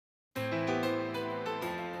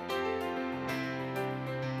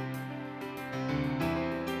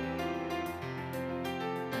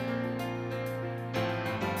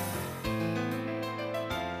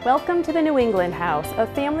Welcome to the New England House, a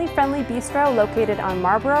family-friendly bistro located on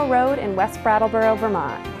Marlborough Road in West Brattleboro,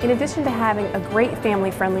 Vermont. In addition to having a great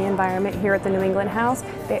family-friendly environment here at the New England House,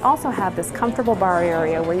 they also have this comfortable bar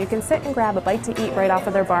area where you can sit and grab a bite to eat right off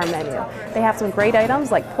of their bar menu. They have some great items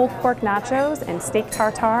like pulled pork nachos and steak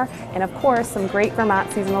tartare, and of course some great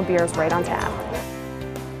Vermont seasonal beers right on tap.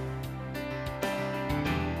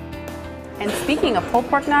 And speaking of pulled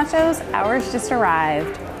pork nachos, ours just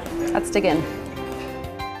arrived. Let's dig in.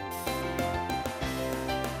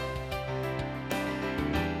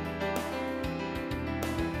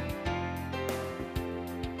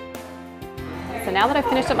 So now that I've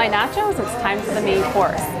finished up my nachos, it's time for the main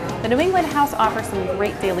course. The New England House offers some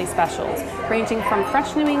great daily specials, ranging from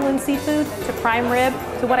fresh New England seafood to prime rib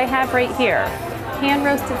to what I have right here,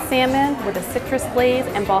 hand-roasted salmon with a citrus glaze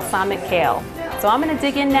and balsamic kale. So I'm going to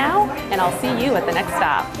dig in now, and I'll see you at the next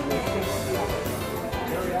stop.